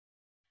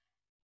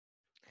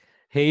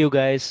Hey you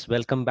guys,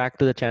 welcome back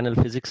to the channel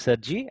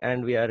PHYSICSSIRJEE,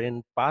 and we are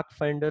in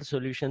Pathfinder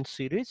Solution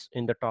series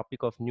in the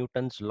topic of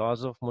Newton's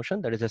laws of motion.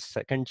 That is a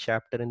second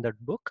chapter in that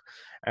book.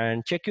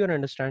 And check your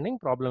understanding,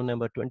 problem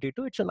number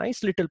 22. It's a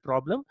nice little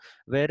problem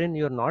wherein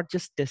you're not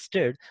just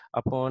tested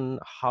upon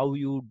how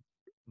you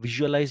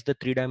visualize the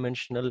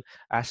three-dimensional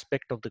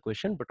aspect of the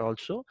question, but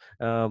also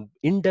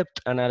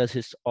in-depth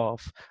analysis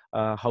of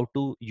how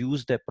to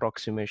use the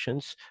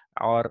approximations,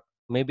 or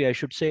maybe I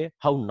should say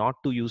how not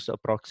to use the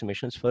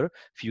approximations for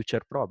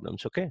future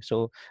problems. Okay,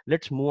 so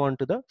let's move on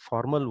to the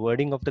formal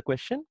wording of the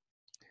question.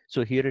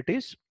 So here it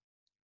is.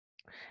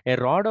 A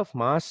rod of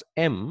mass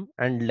m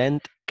and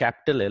length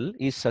capital L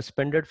is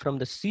suspended from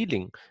the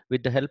ceiling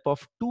with the help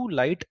of two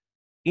light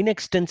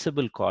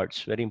inextensible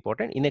cords, very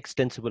important,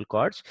 inextensible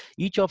cords,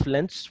 each of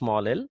length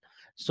small l,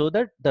 so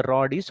that the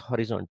rod is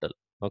horizontal.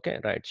 Okay,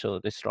 right, so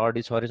this rod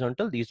is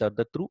horizontal. These are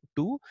the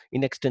two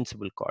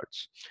inextensible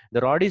cords.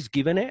 The rod is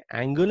given a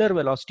angular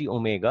velocity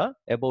omega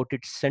about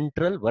its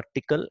central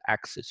vertical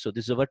axis. So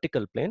this is a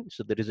vertical plane,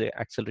 so there is a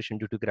acceleration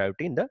due to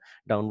gravity in the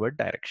downward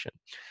direction.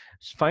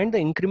 Find the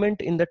increment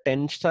in the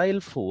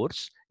tensile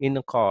force in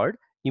a cord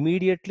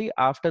immediately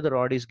after the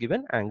rod is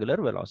given angular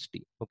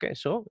velocity. Okay,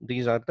 so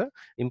these are the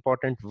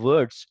important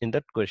words in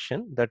that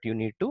question that you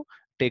need to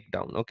take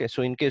down. Okay,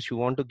 so in case you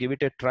want to give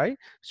it a try,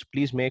 so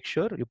please make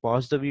sure you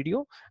pause the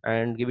video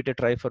and give it a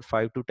try for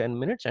 5 to 10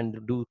 minutes, and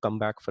do come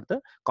back for the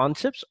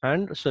concepts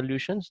and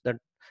solutions that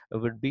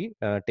would be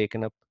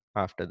taken up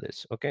after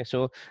this. Okay,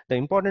 so the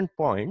important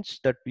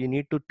points that we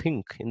need to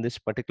think in this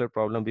particular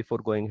problem before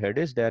going ahead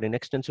is they are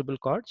inextensible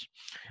cords,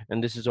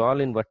 and this is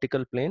all in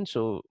vertical plane.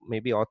 So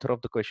maybe author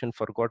of the question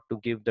forgot to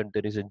give that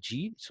there is a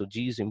G, so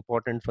G is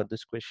important for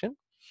this question.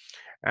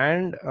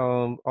 And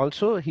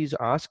also he's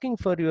asking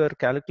for your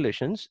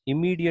calculations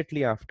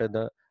immediately after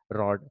the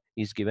rod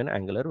is given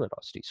angular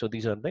velocity. So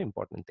these are the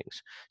important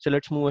things. So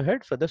let's move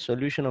ahead for the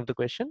solution of the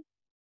question.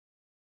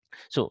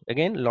 So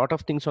again, a lot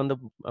of things on the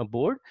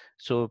board.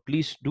 So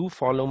please do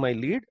follow my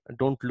lead.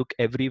 Don't look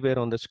everywhere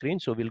on the screen.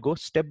 So we'll go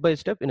step by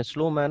step in a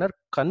slow manner,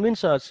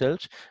 convince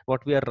ourselves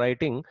what we are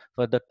writing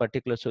for that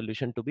particular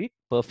solution to be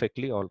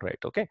perfectly all right.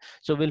 Okay.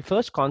 So we'll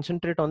first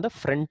concentrate on the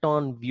front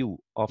on view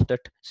of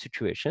that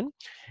situation.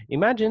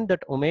 Imagine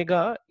that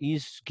omega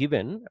is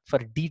given for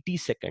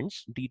dt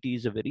seconds. Dt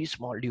is a very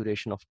small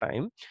duration of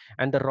time.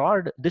 And the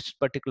rod, this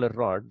particular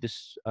rod,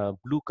 this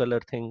blue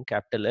color thing,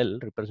 capital L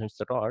represents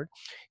the rod,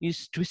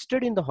 is twisted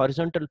in the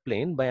horizontal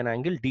plane by an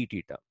angle d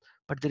theta.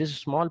 But there is a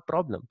small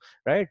problem,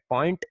 right?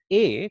 Point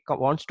A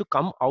wants to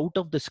come out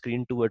of the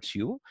screen towards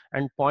you,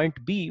 and point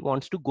B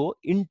wants to go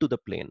into the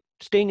plane,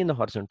 staying in the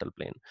horizontal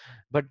plane.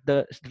 But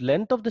the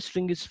length of the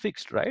string is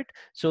fixed, right?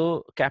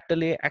 So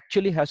capital A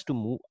actually has to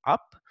move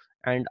up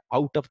and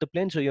out of the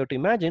plane. So you have to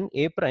imagine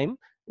A prime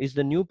is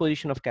the new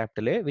position of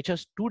capital A, which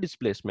has two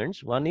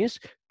displacements. One is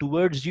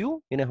towards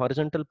you in a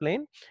horizontal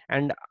plane,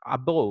 and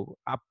above,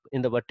 up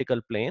in the vertical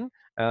plane,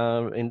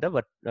 in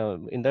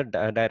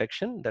the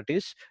direction that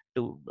is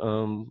to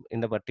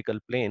in the vertical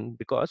plane,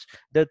 because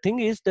the thing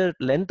is the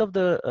length of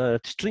the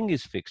string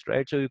is fixed,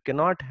 right? So you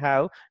cannot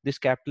have this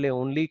capital A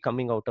only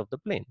coming out of the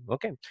plane.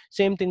 Okay,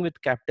 same thing with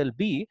capital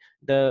B.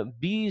 The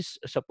B is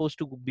supposed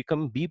to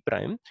become B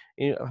prime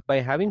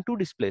by having two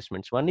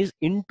displacements. One is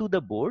into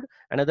the board,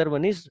 another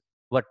one is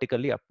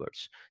vertically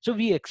upwards. So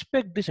we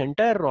expect this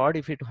entire rod,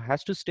 if it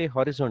has to stay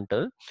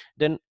horizontal,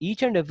 then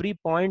each and every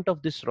point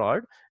of this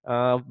rod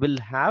will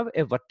have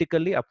a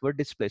vertically upward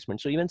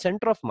displacement. So even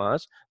center of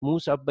mass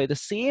moves up by the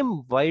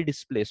same y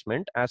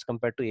displacement as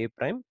compared to A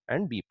prime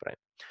and B prime.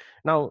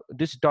 Now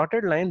this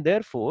dotted line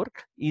therefore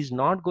is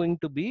not going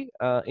to be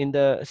in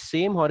the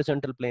same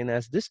horizontal plane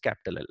as this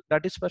capital L,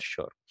 that is for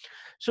sure.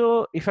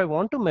 So if I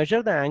want to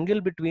measure the angle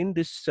between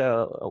this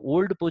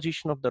old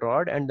position of the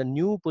rod and the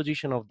new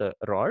position of the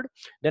rod,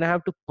 then I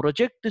have to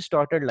project this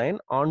dotted line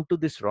onto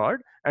this rod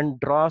and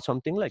draw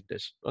something like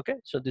this. Okay,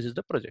 so this is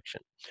the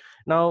projection.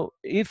 Now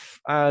if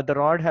the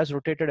rod has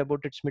rotated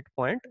about its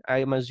midpoint, I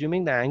am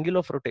assuming the angle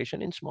of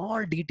rotation in small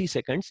dt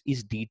seconds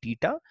is d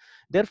theta.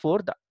 Therefore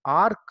the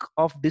arc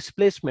of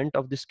displacement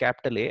of this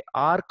capital A,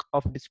 arc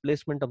of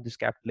displacement of this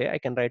capital A, I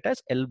can write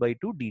as L by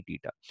 2 d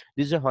theta.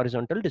 This is a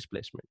horizontal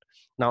displacement.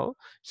 Now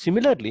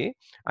similarly,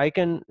 I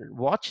can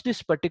watch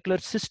this particular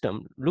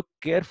system, look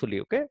carefully.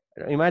 Okay,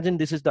 imagine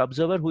this is the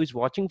observer who is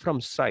watching from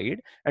side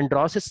and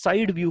draws a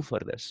side view for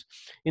this.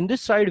 In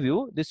this side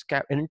view, this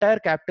entire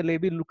capital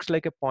AB looks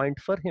like a point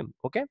for him.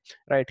 Okay,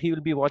 right, he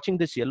will be watching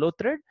this yellow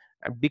thread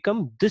and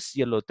become this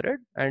yellow thread,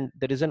 and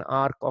there is an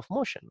arc of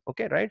motion.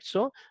 Okay, right,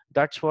 so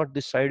that's what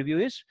this side view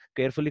is.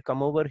 Carefully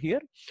come over here.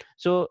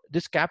 So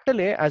this capital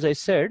A, as I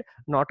said,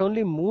 not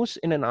only moves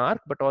in an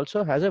arc but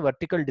also has a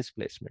vertical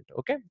displacement.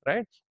 Okay,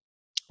 right.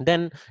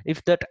 Then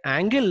if that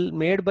angle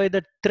made by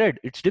the thread,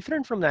 it's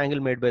different from the angle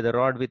made by the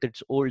rod with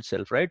its old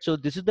self, right? So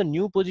this is the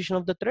new position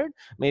of the thread.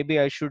 Maybe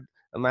I should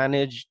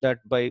manage that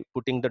by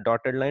putting the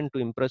dotted line to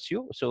impress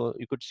you. So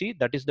you could see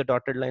that is the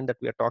dotted line that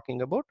we are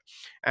talking about,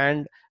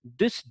 and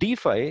this d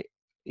phi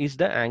is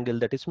the angle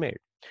that is made.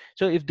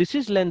 So if this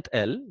is length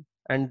L,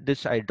 and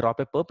this I drop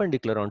a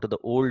perpendicular onto the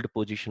old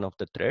position of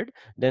the thread,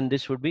 then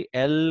this would be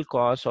L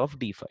cos of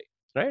d phi,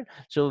 right?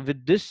 So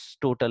with this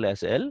total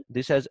as L,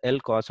 this as L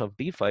cos of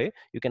d phi,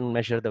 you can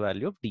measure the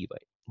value of dy.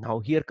 Now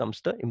here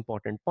comes the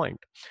important point.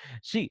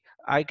 See,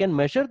 I can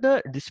measure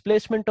the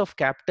displacement of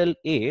capital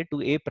A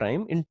to A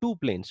prime in two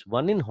planes,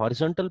 one in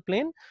horizontal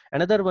plane,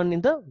 another one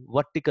in the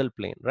vertical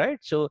plane, right?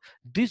 So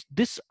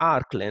this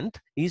arc length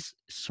is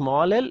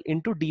small l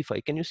into d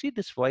phi. Can you see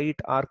this white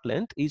arc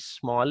length is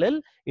small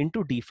l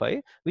into d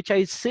phi, which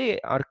I say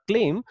or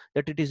claim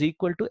that it is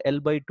equal to L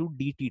by 2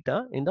 d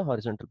theta in the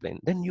horizontal plane.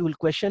 Then you will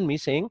question me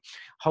saying,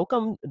 how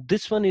come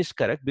this one is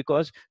correct?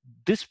 Because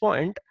this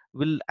point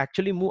will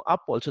actually move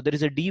up also. There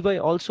is a dy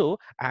also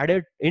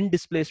added in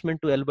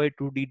displacement to L by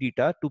 2 d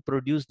theta to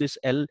produce this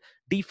L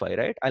d phi,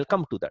 right? I'll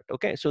come to that.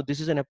 Okay, so this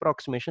is an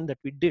approximation that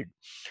we did.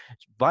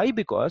 Why?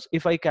 Because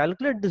if I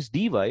calculate this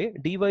dy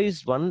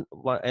is 1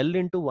 L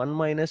into 1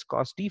 minus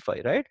cos d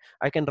phi, right?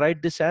 I can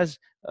write this as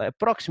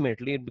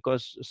approximately,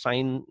 because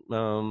sine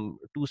 2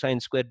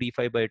 sine square d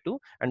phi by 2,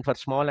 and for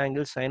small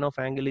angle, sine of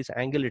angle is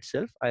angle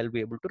itself. I'll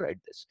be able to write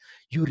this.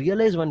 You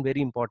realize one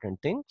very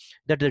important thing,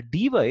 that the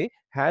dy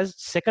has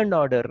second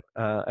order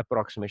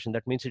approximation.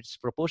 That means it's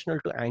proportional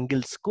to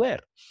angle square,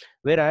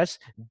 whereas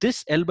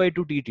this L by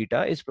 2 d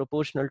theta is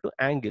proportional to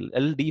angle.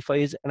 L d phi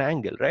is an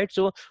angle, right?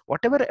 So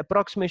whatever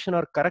approximation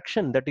or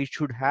correction that it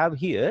should have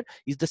here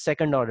is the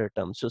second order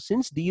term. So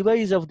since dy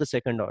is of the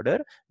second order,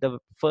 the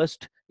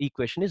first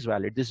equation is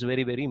valid. This is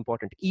very, very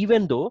important.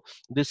 Even though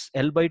this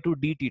L by 2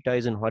 d theta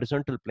is in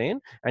horizontal plane,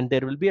 and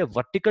there will be a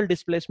vertical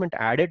displacement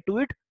added to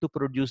it to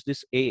produce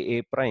this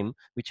A prime,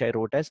 which I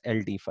wrote as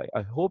L d phi.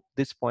 I hope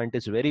this point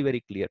is very,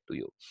 very clear to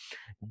you.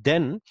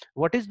 Then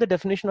what is the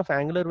definition of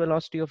angular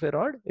velocity of a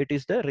rod? It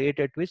is the rate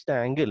at which the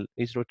angle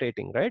is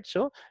rotating, right?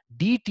 So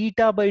d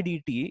theta by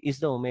dt is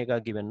the omega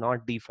given,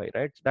 not d phi,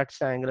 right? That's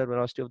the angular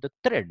velocity of the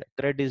thread.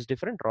 Thread is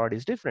different, rod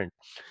is different.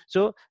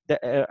 So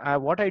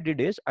what I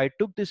did is I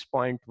took this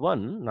point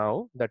 1,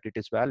 now that it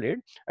is valid,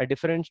 I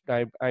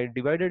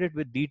divided it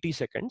with dt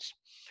seconds,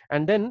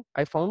 and then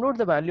I found out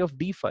the value of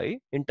d phi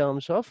in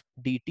terms of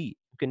dt.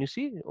 Can you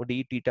see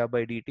d theta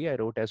by dt I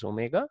wrote as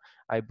omega.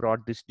 I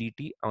brought this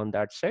dt on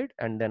that side,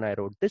 and then I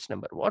wrote this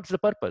number. What's the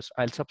purpose?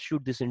 I'll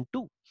substitute this in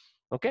 2.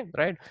 Okay,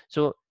 right?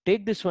 So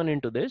take this one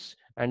into this,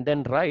 and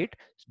then write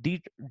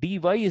dy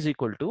is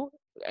equal to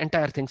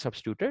entire thing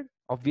substituted.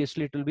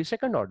 Obviously it will be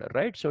second order,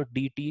 right? So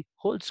dt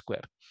whole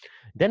square.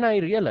 Then I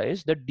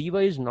realized that dy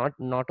is not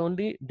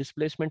only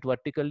displacement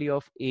vertically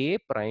of a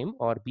prime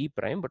or b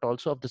prime, but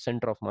also of the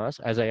center of mass,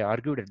 as I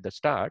argued at the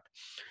start.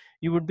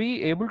 You would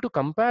be able to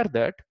compare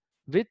that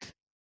with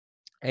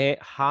a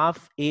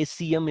half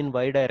ACM in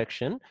y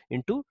direction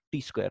into t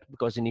square,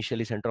 because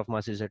initially center of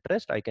mass is at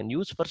rest. I can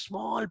use for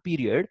small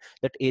period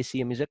that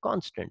ACM is a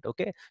constant.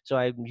 Okay, so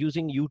I'm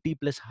using ut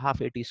plus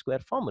half at square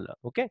formula.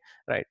 Okay,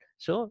 right?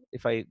 So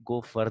if I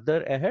go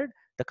further ahead,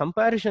 the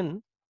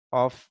comparison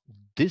of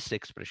this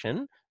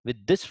expression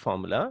with this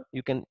formula,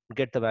 you can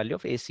get the value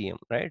of ACM,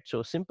 right?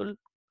 So simple,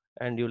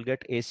 and you'll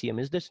get ACM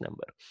is this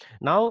number.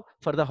 Now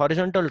for the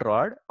horizontal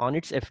rod on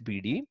its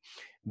FBD,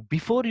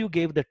 before you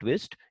gave the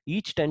twist,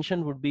 each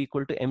tension would be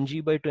equal to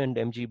mg by 2 and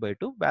mg by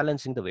 2,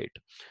 balancing the weight.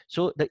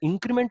 So the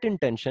increment in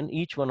tension,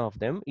 each one of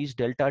them is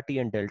delta t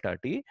and delta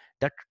t.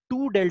 That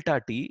 2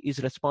 delta t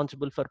is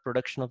responsible for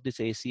production of this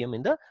ACM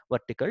in the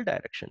vertical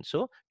direction.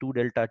 So 2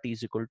 delta t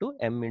is equal to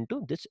m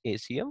into this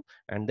ACM,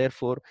 and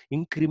therefore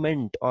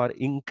increment or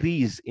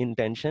increase in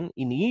tension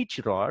in each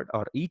rod,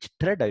 or each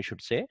thread I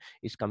should say,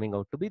 is coming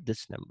out to be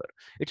this number.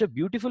 It's a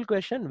beautiful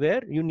question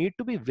where you need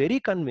to be very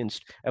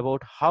convinced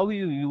about how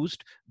you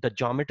used the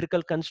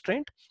geometrical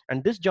constraint,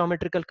 and this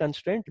geometrical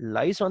constraint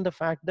lies on the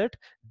fact that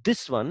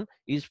this one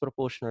is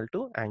proportional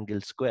to angle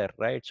square,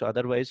 right? So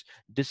otherwise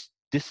this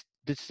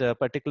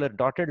particular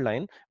dotted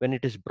line, when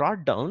it is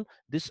brought down,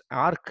 this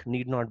arc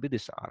need not be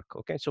this arc.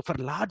 Okay, so for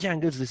large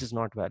angles this is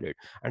not valid,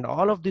 and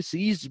all of this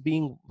is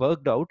being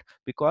worked out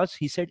because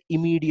he said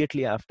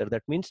immediately after.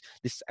 That means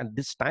this at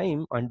this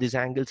time and these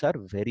angles are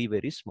very,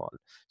 very small.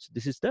 So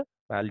this is the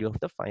value of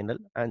the final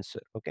answer.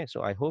 Okay,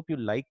 so I hope you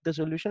like the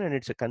solution, and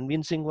it's a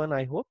convincing one,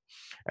 I hope.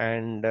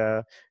 And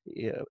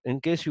yeah, in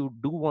case you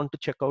do want to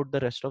check out the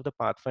rest of the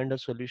Pathfinder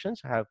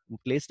solutions, I have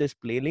placed this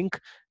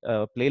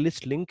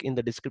playlist link in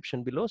the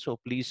description below. So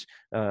please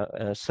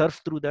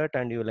surf through that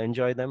and you will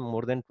enjoy them.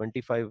 More than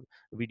 25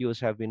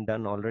 videos have been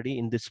done already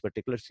in this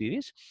particular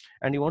series.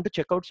 And you want to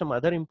check out some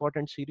other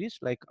important series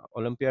like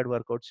Olympiad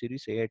workout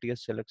series,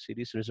 AITS select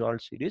series,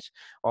 resolved series.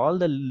 All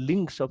the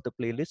links of the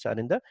playlists are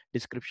in the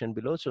description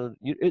below. So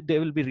they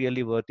will be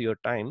really worth your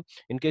time.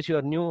 In case you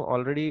are new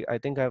already, I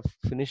think I've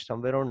finished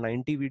somewhere around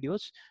 90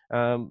 videos.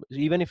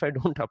 Even if I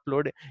don't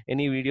upload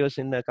any videos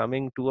in the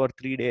coming 2 or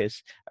 3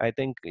 days, I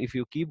think if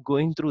you keep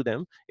going through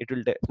them, it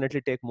will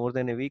definitely take more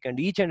than a week, and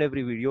each and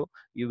every video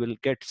you will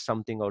get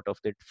something out of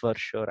it for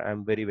sure.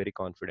 I'm very, very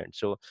confident.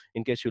 So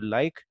in case you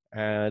like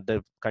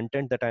the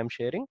content that I'm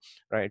sharing,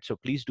 right? So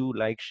please do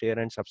like, share,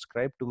 and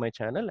subscribe to my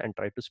channel, and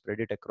try to spread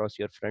it across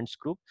your friends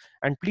group.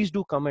 And please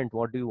do comment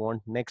what do you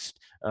want next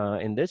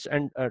in this,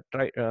 and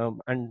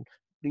and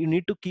you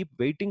need to keep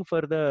waiting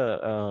for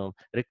the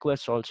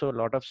requests. Also, a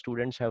lot of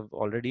students have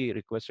already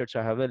requested, so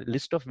I have a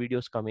list of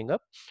videos coming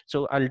up.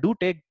 So I'll do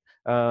take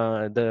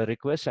the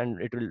request, and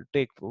it will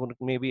take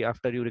maybe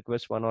after you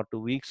request 1 or 2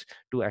 weeks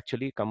to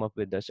actually come up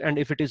with this. And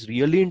if it is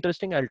really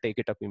interesting, I'll take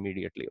it up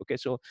immediately. Okay,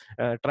 so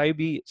try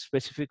be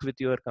specific with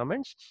your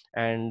comments,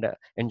 and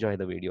enjoy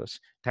the videos.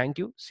 Thank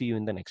you. See you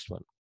in the next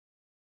one.